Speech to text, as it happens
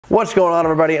What's going on,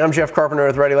 everybody? I'm Jeff Carpenter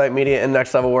with Ready Light Media and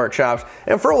Next Level Workshops,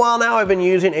 and for a while now I've been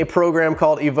using a program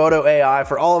called EVOTO Ai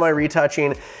for all of my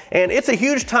retouching, and it's a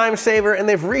huge time saver, and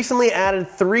they've recently added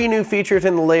 3 new features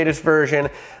in the latest version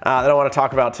that I want to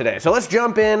talk about today. So let's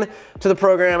jump in to the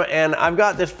program, and I've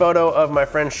got this photo of my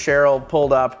friend Cheryl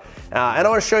pulled up, and I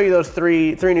want to show you those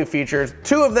three new features.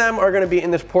 2 of them are going to be in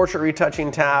this portrait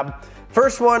retouching tab.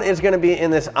 First one is going to be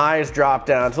in this eyes drop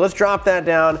down. So let's drop that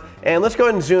down and let's go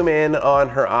ahead and zoom in on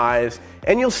her eyes.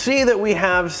 And you'll see that we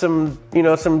have some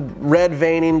red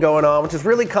veining going on, which is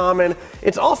really common.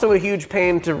 It's also a huge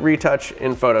pain to retouch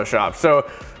in Photoshop. So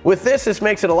with this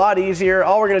makes it a lot easier.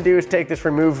 All we're going to do is take this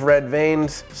remove red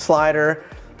veins slider.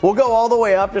 We'll go all the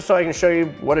way up just so I can show you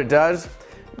what it does.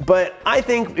 But I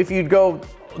think if you go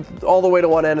all the way to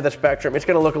one end of the spectrum, it's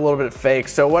going to look a little bit fake.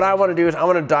 So what I want to do is I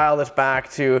want to dial this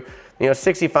back to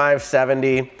 65,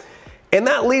 70, and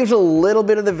that leaves a little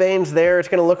bit of the veins there. It's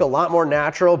going to look a lot more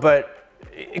natural, but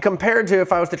compared to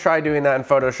if I was to try doing that in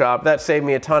Photoshop, that saved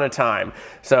me a ton of time.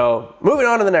 So moving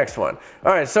on to the next one.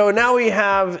 All right, so now we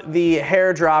have the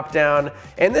hair drop down,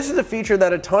 and this is a feature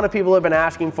that a ton of people have been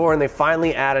asking for, and they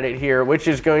finally added it here, which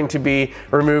is going to be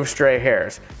remove stray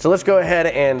hairs. So let's go ahead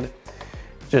and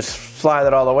just slide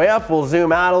that all the way up. We'll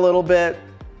zoom out a little bit,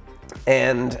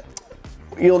 and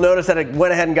you'll notice that it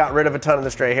went ahead and got rid of a ton of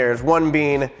the stray hairs, one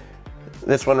being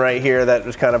this one right here that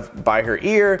was kind of by her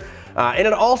ear. And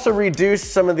it also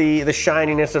reduced some of the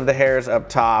shininess of the hairs up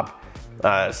top.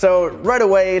 So right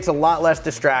away, it's a lot less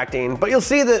distracting. But you'll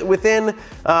see that within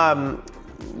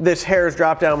this hairs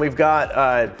drop down, we've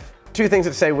got 2 things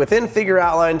that say within figure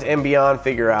outlines and beyond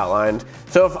figure outlines.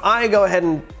 So if I go ahead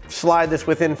and slide this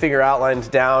within figure outlines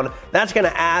down, that's going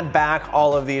to add back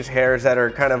all of these hairs that are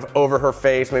kind of over her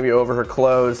face, maybe over her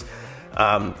clothes.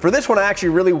 For this one, I actually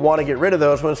really want to get rid of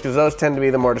those ones because those tend to be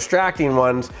the more distracting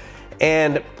ones.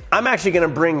 And I'm actually going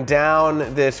to bring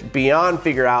down this beyond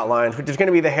figure outlines, which is going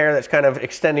to be the hair that's kind of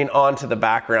extending onto the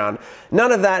background.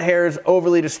 None of that hair is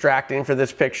overly distracting for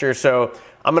this picture, so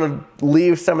I'm going to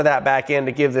leave some of that back in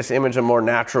to give this image a more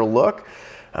natural look.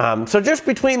 So just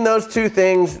between those 2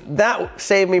 things, that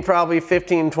saved me probably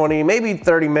 15, 20, maybe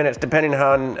 30 minutes, depending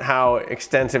on how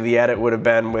extensive the edit would have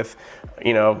been with,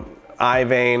 eye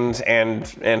veins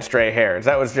and stray hairs.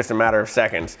 That was just a matter of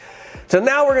seconds. So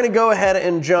now we're going to go ahead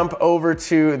and jump over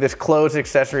to this clothes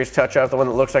accessories touch-up, the one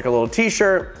that looks like a little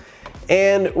t-shirt.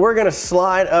 And we're going to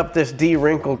slide up this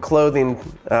de-wrinkle clothing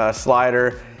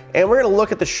slider. And we're going to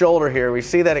look at the shoulder here. We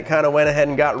see that it kind of went ahead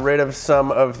and got rid of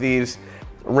some of these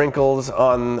wrinkles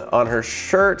on her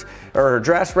shirt, or her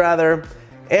dress rather.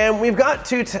 And we've got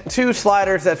two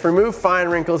sliders that's remove fine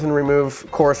wrinkles and remove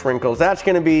coarse wrinkles. That's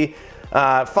going to be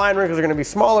fine wrinkles are going to be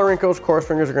smaller wrinkles, coarse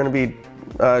wrinkles are going to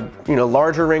be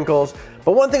larger wrinkles.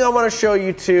 But one thing I want to show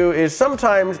you too is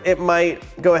sometimes it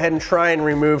might go ahead and try and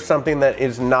remove something that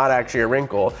is not actually a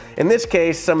wrinkle. In this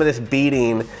case, some of this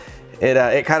beading,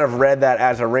 it kind of read that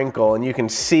as a wrinkle, and you can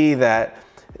see that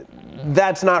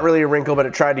that's not really a wrinkle, but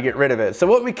it tried to get rid of it. So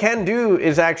what we can do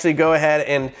is actually go ahead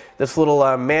and this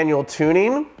little manual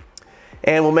tuning,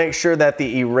 and we'll make sure that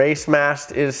the erase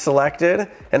mask is selected.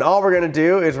 And all we're going to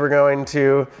do is we're going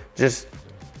to just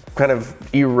kind of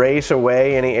erase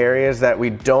away any areas that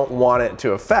we don't want it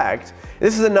to affect.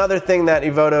 This is another thing that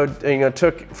EVOTO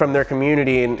took from their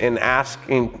community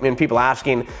and people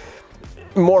asking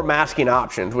more masking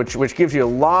options, which gives you a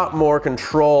lot more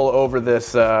control over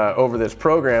this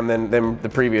program than the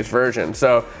previous version.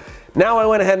 So now I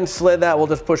went ahead and slid that. We'll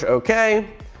just push OK,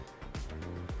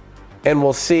 and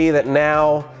we'll see that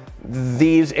now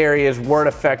these areas weren't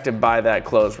affected by that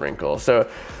clothes wrinkle. So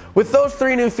with those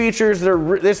 3 new features,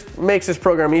 this makes this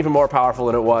program even more powerful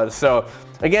than it was. So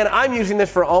again, I'm using this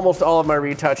for almost all of my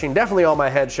retouching, definitely all my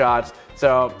headshots.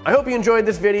 So I hope you enjoyed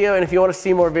this video, and if you want to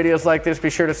see more videos like this, be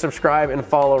sure to subscribe and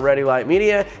follow Ready Light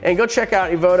Media, and go check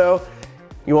out EVOTO.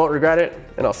 You won't regret it,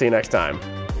 and I'll see you next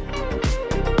time.